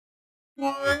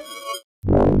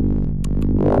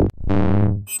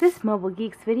This Mobile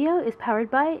Geeks video is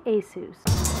powered by ASUS.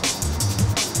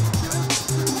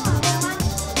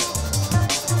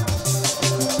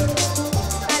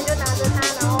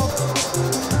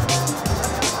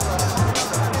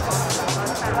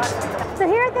 So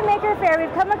here at the Maker Faire,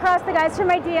 we've come across the guys from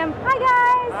my DM. Hi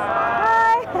guys!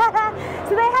 Hi!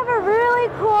 So they have a really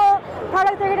cool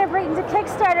product they're going to bring to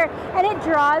Kickstarter, and it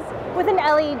draws with an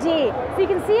LED. So you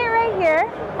can see it right here.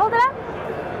 Hold it up.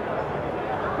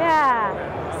 Yeah.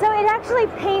 So it actually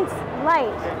paints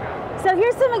light. So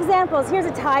here's some examples. Here's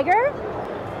a tiger.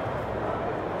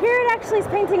 Here it actually is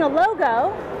painting a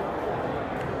logo.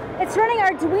 It's running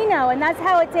Arduino, and that's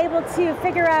how it's able to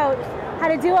figure out how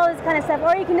to do all this kind of stuff.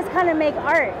 Or you can just kind of make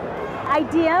art.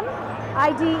 IDEM,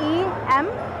 I-D-E-M.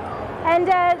 And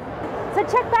so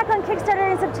check back on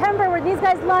Kickstarter in September where these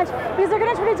guys launch, because they're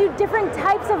going to try to do different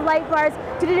types of light bars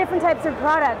to do different types of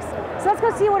products. So let's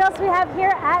go see what else we have here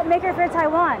at Maker Faire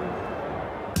Taiwan.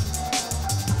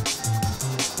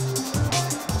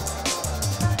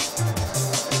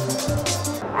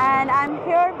 And I'm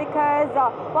here because,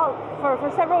 well,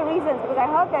 for several reasons, because I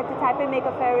heard that the Taipei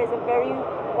Maker Faire is a very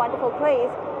wonderful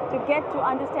place to get to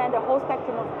understand the whole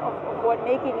spectrum of what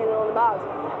making is all about.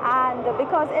 And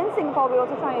because in Singapore we're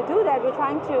also trying to do that, we're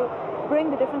trying to bring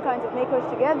the different kinds of makers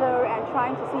together and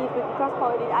trying to see if we can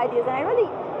cross-pollinate ideas. And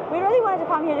we really wanted to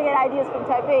come here to get ideas from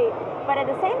Taipei, but at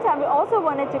the same time we also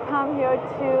wanted to come here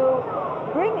to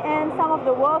bring in some of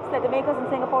the works that the makers in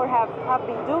Singapore have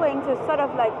been doing to sort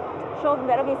of like show them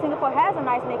that, okay, Singapore has a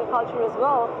nice maker culture as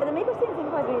well. But the maker scene in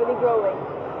Singapore has been really growing.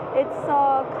 It's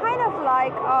kind of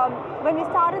like when we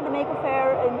started the Maker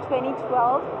Faire in 2012,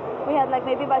 we had like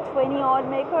maybe about 20 odd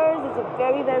makers. It's a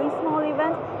very, very small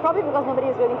event, probably because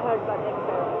nobody has really heard about Maker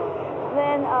Faire.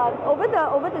 Then over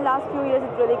the last few years,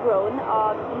 it's really grown.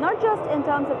 Not just in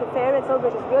terms of the fair itself,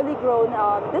 which has really grown.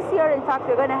 This year, in fact,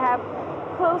 we're going to have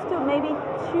close to maybe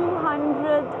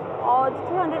 200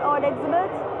 odd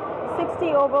exhibits,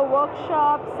 60 over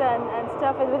workshops and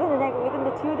stuff within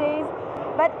the 2 days.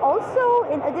 But also,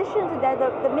 in addition to that,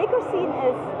 the maker scene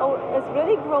is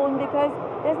really grown because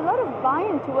there's a lot of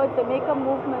buy-in towards the maker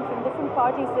movement from different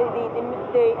parties.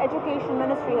 The education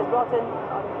ministry has brought in.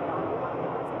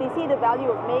 They see the value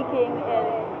of making and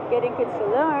getting kids to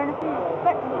learn.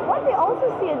 But what we also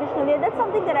see additionally, and that's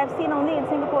something that I've seen only in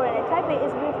Singapore and in Taipei,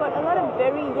 is we've got a lot of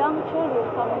very young children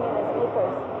coming in as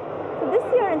makers. So this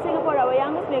year in Singapore, our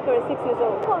youngest maker is 6 years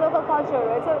old. For local culture,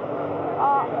 right? So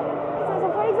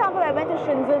for example, I went to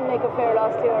Shenzhen Maker Faire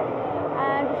last year,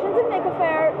 and Shenzhen Maker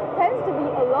Faire tends to be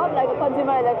a lot like a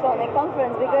consumer electronic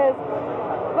conference because,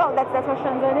 well, that's what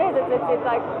Shenzhen is. It's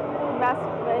like mass,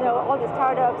 all the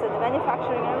startups and the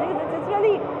manufacturing and everything. It's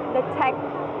really the tech.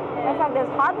 In fact,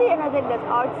 there's hardly anything that's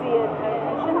artsy in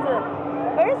Shenzhen.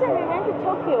 Whereas when we went to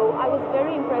Tokyo, I was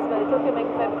very impressed by the Tokyo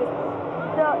Maker Faire because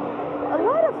a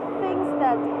lot of things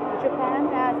that Japan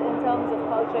has in terms of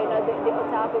culture, the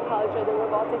otaku culture, the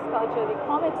robotics culture, the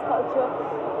comics culture,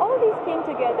 all these came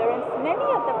together, and many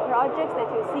of the projects that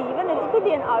you see, even if it could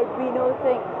be an Arduino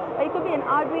thing, but it could be an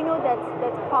Arduino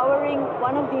that's powering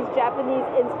one of these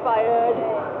Japanese-inspired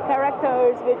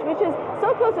characters, which is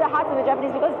so close to the heart of the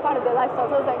Japanese because it's part of their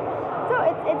lifestyle. So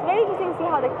it's very interesting to see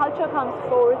how the culture comes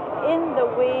forth in the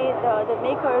way the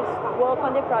makers work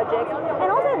on their projects, and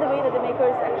also in the way that the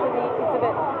makers actually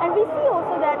exhibit. And we see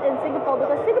also that in Singapore,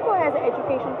 because Singapore has an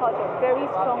education culture, very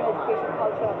strong education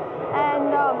culture.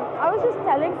 And I was just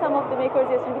telling some of the makers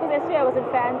yesterday, because yesterday I was in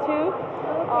Fan too,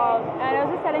 and I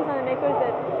was just telling some of the makers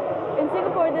that in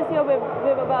Singapore this year we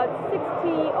have about 60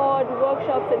 odd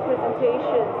workshops and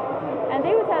presentations. And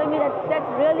they were telling me that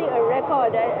that's really a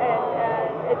record, and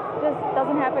it just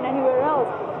doesn't happen anywhere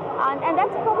else. And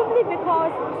that's probably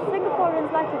because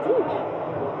Singaporeans like to teach.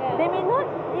 Yeah. They may not,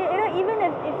 even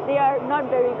if they are not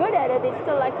very good at it, they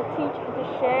still like to teach and to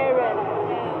share and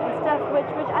stuff, which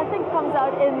I think comes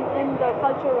out in the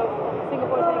culture of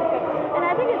Singapore. And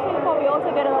I think in Singapore we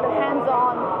also get a lot of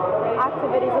hands-on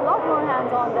activities, a lot more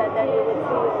hands-on than you would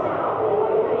see.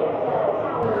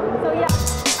 So yeah.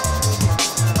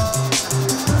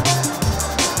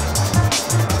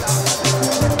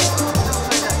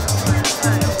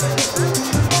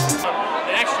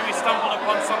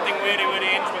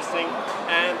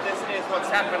 And this is what's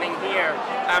happening here.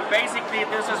 And basically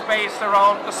this is based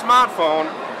around a smartphone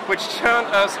which turned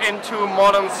us into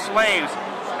modern slaves.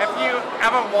 Have you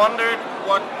ever wondered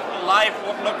what life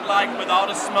would look like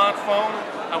without a smartphone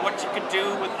and what you could do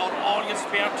without all your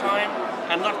spare time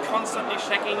and not constantly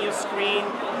checking your screen?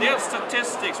 There are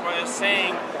statistics where they're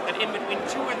saying that in between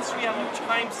 200 and 300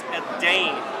 times a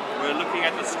day we're looking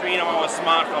at the screen of our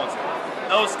smartphones.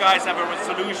 Those guys have a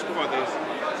solution for this.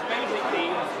 It's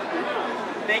basically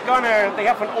they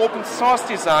have an open source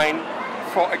design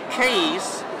for a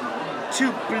case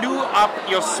to glue up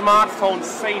your smartphone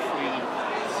safely.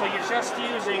 So you're just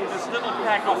using this little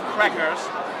pack of crackers,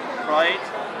 right?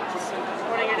 Just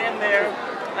putting it in there,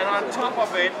 and on top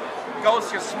of it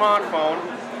goes your smartphone.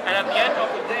 And at the end of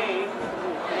the day,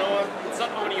 you know, it's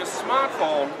not only your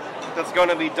smartphone that's going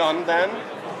to be done then.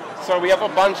 So we have a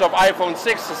bunch of iPhone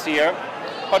 6s here,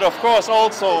 but of course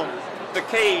also the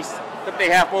case that they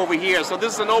have over here. So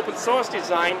this is an open source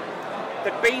design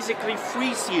that basically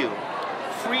frees you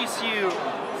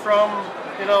from,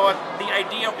 you know, the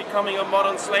idea of becoming a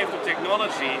modern slave to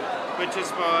technology, which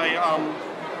is by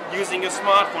using a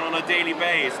smartphone on a daily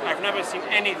basis. I've never seen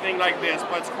anything like this,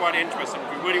 but it's quite interesting.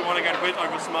 If you really want to get rid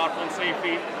of your smartphone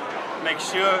safely, make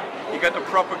sure you get the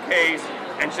proper case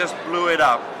and just glue it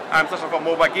up. I'm Sasha from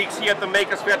Mobile Geeks here at the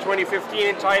Makers Faire 2015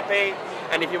 in Taipei.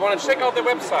 And if you want to check out the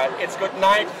website, it's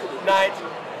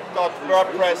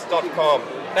goodnight.wordpress.com.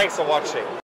 Thanks for watching.